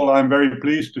first of all, I'm very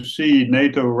pleased to see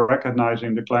NATO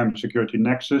recognizing the climate security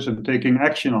nexus and taking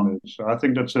action on it. So I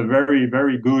think that's a very,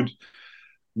 very good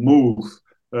move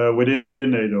within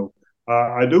NATO.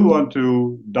 I do want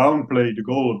to downplay the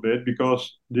goal a bit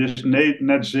because this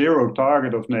net zero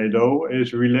target of NATO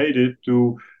is related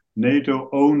to NATO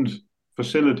owned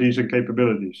facilities and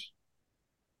capabilities,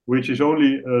 which is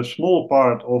only a small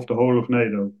part of the whole of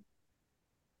NATO.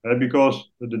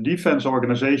 Because the defense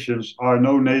organizations are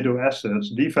no NATO assets,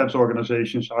 defense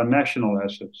organizations are national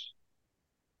assets.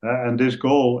 And this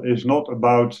goal is not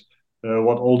about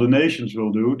what all the nations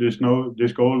will do.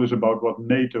 This goal is about what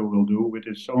NATO will do with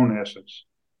its own assets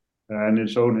and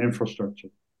its own infrastructure.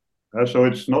 So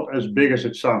it's not as big as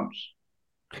it sounds.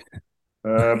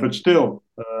 But still,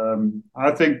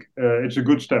 I think it's a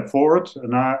good step forward.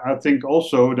 And I think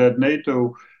also that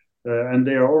NATO, and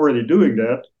they are already doing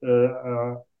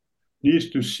that,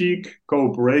 needs to seek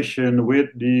cooperation with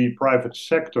the private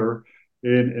sector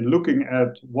in looking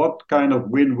at what kind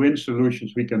of win-win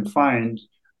solutions we can find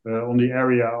on the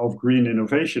area of green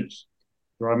innovations.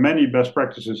 There are many best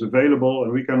practices available,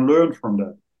 and we can learn from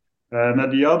that.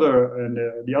 And the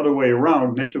other way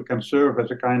around, NATO can serve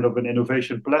as a kind of an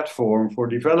innovation platform for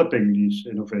developing these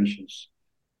innovations.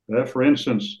 For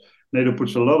instance, NATO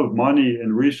puts a lot of money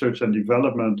in research and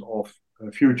development of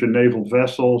future naval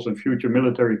vessels and future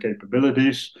military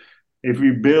capabilities. If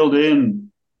we build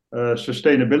in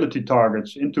sustainability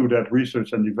targets into that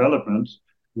research and development,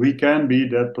 we can be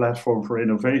that platform for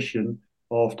innovation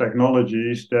of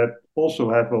technologies that also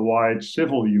have a wide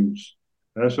civil use.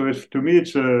 So to me,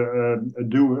 it's a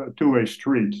two-way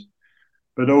street.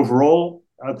 But overall,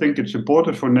 I think it's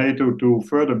important for NATO to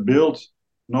further build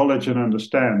knowledge and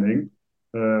understanding.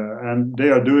 And they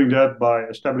are doing that by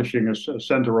establishing a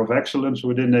center of excellence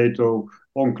within NATO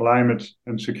on climate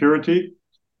and security.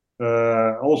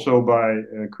 Also by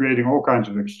creating all kinds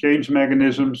of exchange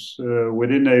mechanisms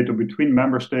within NATO between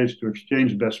member states to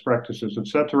exchange best practices,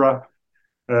 etc.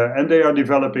 And they are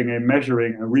developing a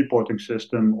measuring and reporting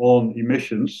system on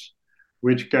emissions,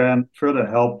 which can further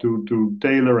help to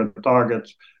tailor and target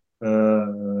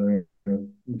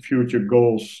future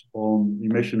goals on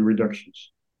emission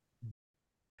reductions.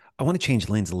 I want to change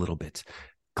lanes a little bit.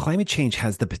 Climate change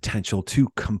has the potential to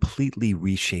completely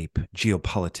reshape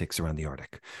geopolitics around the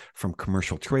Arctic, from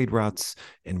commercial trade routes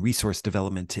and resource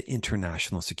development to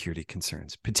international security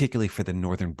concerns, particularly for the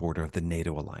northern border of the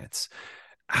NATO alliance.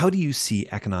 How do you see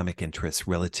economic interests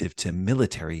relative to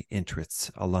military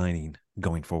interests aligning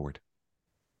going forward?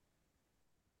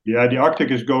 Yeah, the Arctic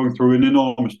is going through an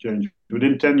enormous change.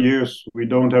 Within 10 years, we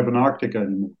don't have an Arctic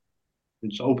anymore.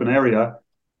 It's open area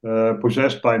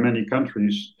possessed by many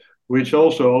countries, which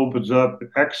also opens up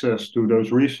access to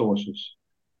those resources.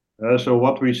 So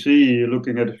what we see,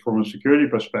 looking at it from a security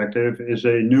perspective, is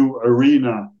a new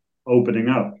arena opening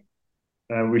up.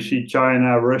 We see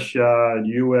China, Russia,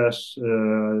 the US,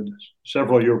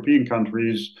 several European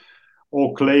countries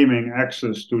all claiming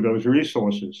access to those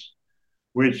resources,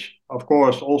 which of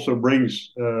course also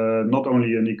brings not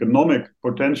only an economic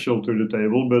potential to the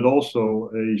table, but also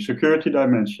a security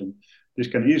dimension. This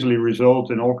can easily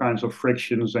result in all kinds of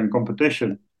frictions and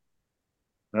competition.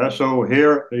 So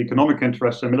here, economic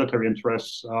interests and military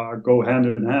interests go hand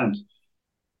in hand.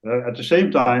 At the same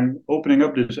time, opening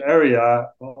up this area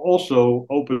also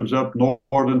opens up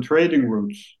northern trading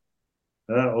routes.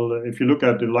 If you look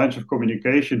at the lines of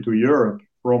communication to Europe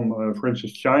from, for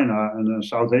instance, China and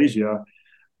South Asia,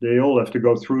 they all have to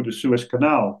go through the Suez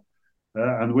Canal.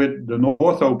 And with the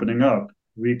north opening up,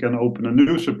 we can open a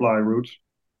new supply route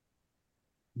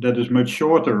that is much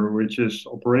shorter, which is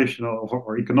operational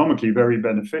or economically very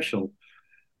beneficial.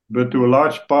 But to a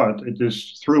large part, it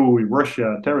is through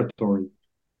Russia territory.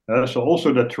 So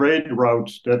also the trade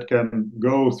routes that can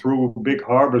go through big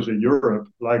harbors in Europe,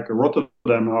 like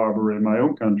Rotterdam harbor in my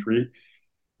own country,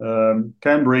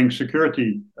 can bring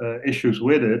security issues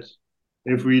with it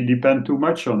if we depend too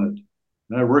much on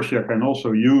it. Russia can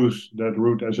also use that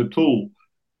route as a tool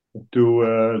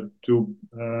to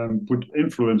put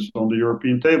influence on the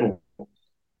European table.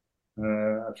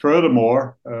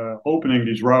 Furthermore, opening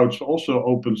these routes also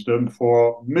opens them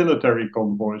for military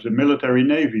convoys and military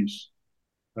navies.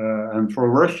 And for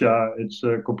Russia, it's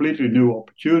a completely new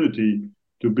opportunity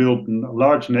to build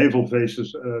large naval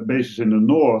bases in the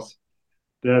north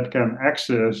that can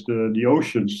access the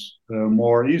oceans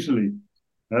more easily.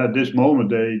 At this moment,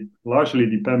 they largely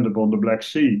depend upon the Black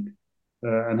Sea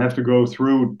and have to go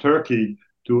through Turkey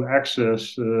to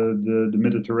access the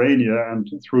Mediterranean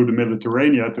and through the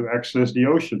Mediterranean to access the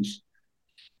oceans.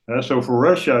 So for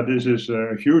Russia, this is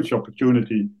a huge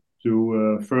opportunity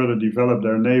to further develop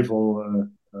their naval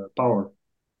power.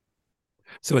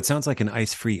 So it sounds like an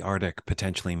ice-free Arctic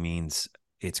potentially means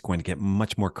it's going to get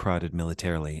much more crowded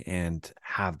militarily and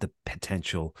have the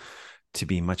potential to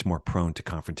be much more prone to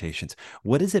confrontations.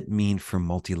 What does it mean for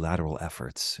multilateral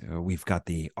efforts? We've got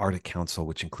the Arctic Council,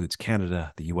 which includes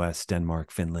Canada, the US, Denmark,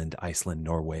 Finland, Iceland,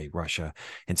 Norway, Russia,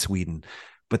 and Sweden.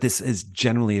 But this has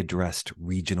generally addressed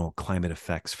regional climate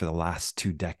effects for the last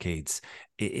 2 decades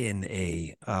in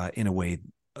a way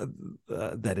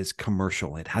that is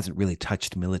commercial. It hasn't really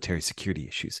touched military security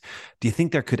issues. Do you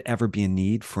think there could ever be a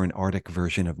need for an Arctic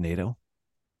version of NATO?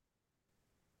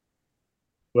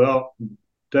 Well,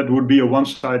 that would be a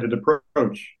one-sided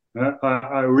approach.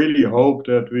 I really hope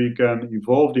that we can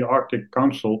evolve the Arctic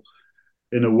Council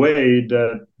in a way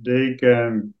that they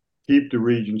can keep the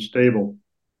region stable,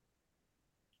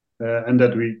 and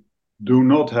that we do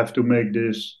not have to make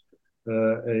this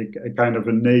a kind of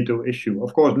a NATO issue.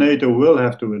 Of course, NATO will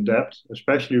have to adapt,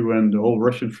 especially when the whole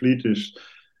Russian fleet is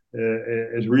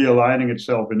realigning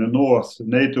itself in the north.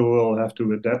 NATO will have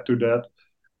to adapt to that.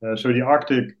 So the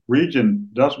Arctic region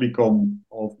does become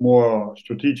of more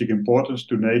strategic importance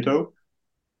to NATO.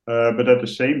 But at the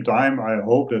same time, I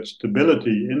hope that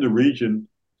stability in the region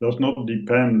does not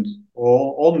depend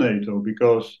all on NATO,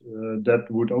 because that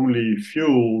would only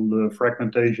fuel the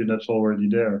fragmentation that's already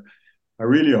there. I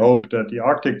really hope that the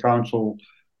Arctic Council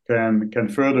can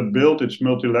further build its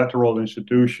multilateral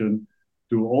institution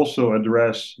to also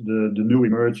address the new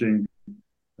emerging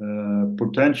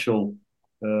potential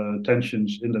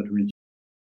tensions in that region.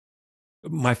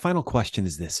 My final question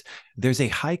is this. There's a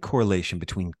high correlation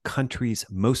between countries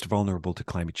most vulnerable to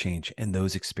climate change and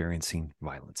those experiencing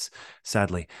violence.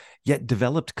 Sadly, yet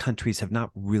developed countries have not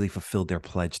really fulfilled their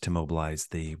pledge to mobilize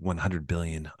the 100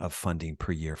 billion of funding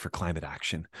per year for climate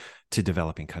action to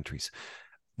developing countries,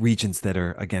 regions that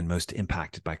are, again, most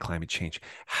impacted by climate change.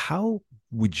 How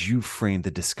would you frame the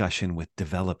discussion with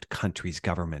developed countries'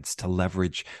 governments to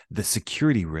leverage the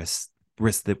security risks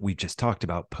that we just talked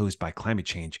about posed by climate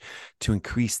change to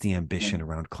increase the ambition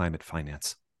around climate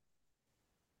finance?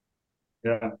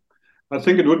 Yeah, I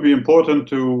think it would be important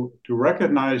to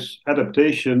recognize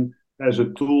adaptation as a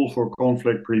tool for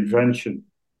conflict prevention.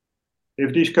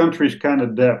 If these countries can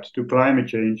adapt to climate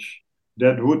change,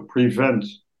 that would prevent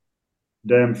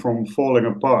them from falling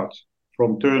apart,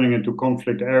 from turning into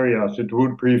conflict areas. It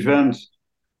would prevent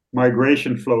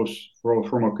migration flows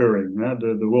from occurring.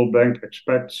 The World Bank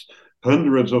expects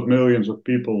hundreds of millions of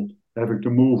people having to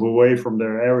move away from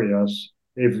their areas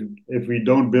if we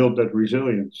don't build that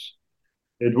resilience.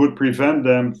 It would prevent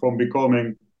them from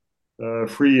becoming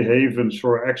free havens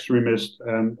for extremist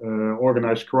and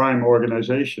organized crime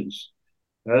organizations.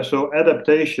 So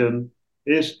adaptation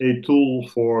is a tool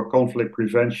for conflict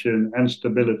prevention and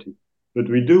stability, but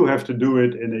we do have to do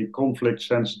it in a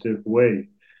conflict-sensitive way.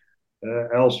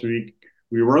 Else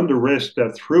we run the risk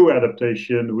that through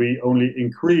adaptation we only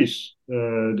increase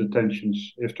the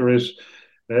tensions. If there is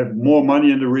more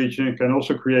money in the region, it can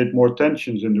also create more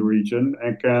tensions in the region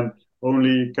and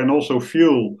can also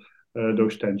fuel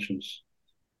those tensions.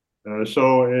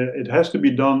 So it has to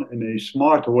be done in a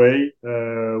smart way,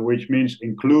 which means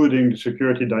including the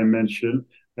security dimension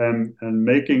and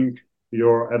making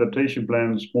your adaptation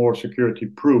plans more security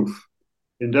proof.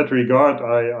 In that regard,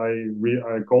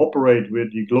 I cooperate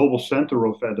with the Global Center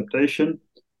of Adaptation,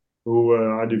 who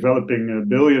are developing $1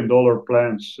 billion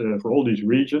plans for all these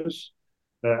regions.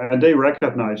 And they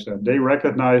recognize that. They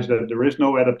recognize that there is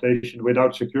no adaptation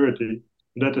without security,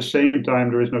 but at the same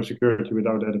time, there is no security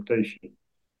without adaptation.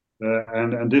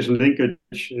 And this linkage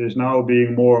is now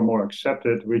being more and more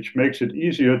accepted, which makes it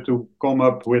easier to come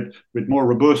up with more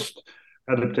robust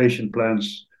adaptation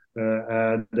plans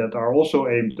that are also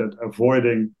aimed at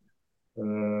avoiding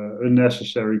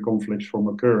unnecessary conflicts from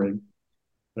occurring.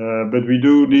 But we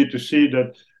do need to see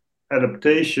that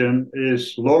adaptation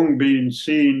is long been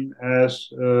seen as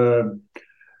a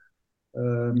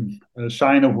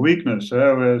sign of weakness.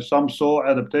 Some saw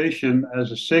adaptation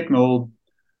as a signal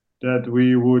that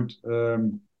we would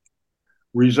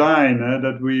resign,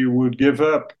 that we would give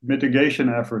up mitigation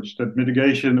efforts, that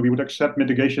we would accept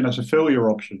mitigation as a failure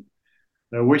option,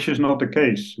 which is not the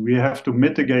case. We have to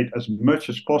mitigate as much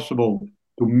as possible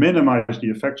to minimize the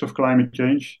effects of climate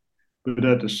change. But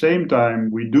at the same time,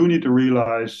 we do need to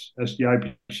realize, as the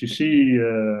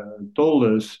IPCC told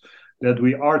us, that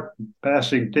we are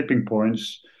passing tipping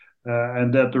points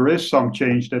and that there is some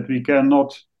change that we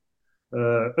cannot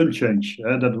unchange,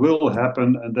 that will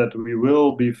happen and that we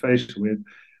will be faced with.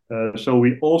 So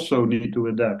we also need to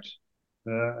adapt.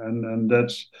 And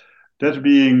that's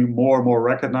being more and more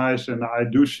recognized. And I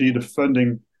do see the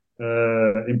funding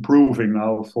improving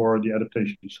now for the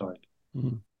adaptation side.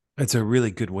 Mm-hmm. It's a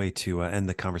really good way to end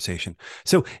the conversation.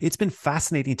 So it's been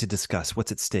fascinating to discuss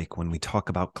what's at stake when we talk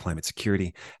about climate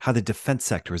security, how the defense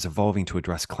sector is evolving to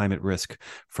address climate risk,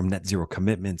 from net zero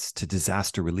commitments to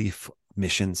disaster relief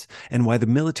missions, and why the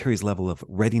military's level of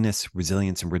readiness,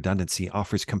 resilience, and redundancy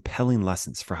offers compelling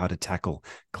lessons for how to tackle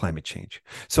climate change.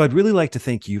 So I'd really like to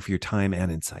thank you for your time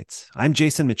and insights. I'm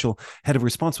Jason Mitchell, Head of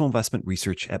Responsible Investment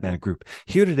Research at Man Group,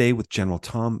 here today with General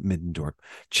Tom Middendorp,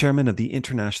 Chairman of the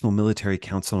International Military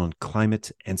Council on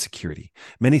Climate and Security.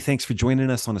 Many thanks for joining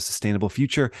us on A Sustainable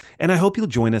Future, and I hope you'll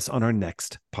join us on our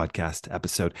next podcast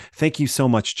episode. Thank you so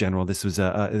much, General. This was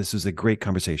a great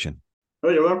conversation. Oh,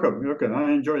 you're welcome. You're welcome.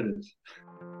 I enjoyed it.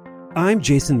 I'm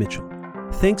Jason Mitchell.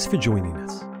 Thanks for joining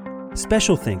us.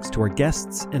 Special thanks to our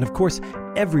guests and, of course,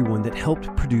 everyone that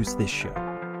helped produce this show.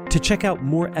 To check out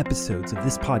more episodes of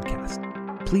this podcast,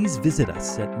 please visit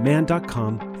us at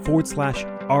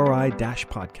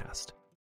man.com/RI-podcast.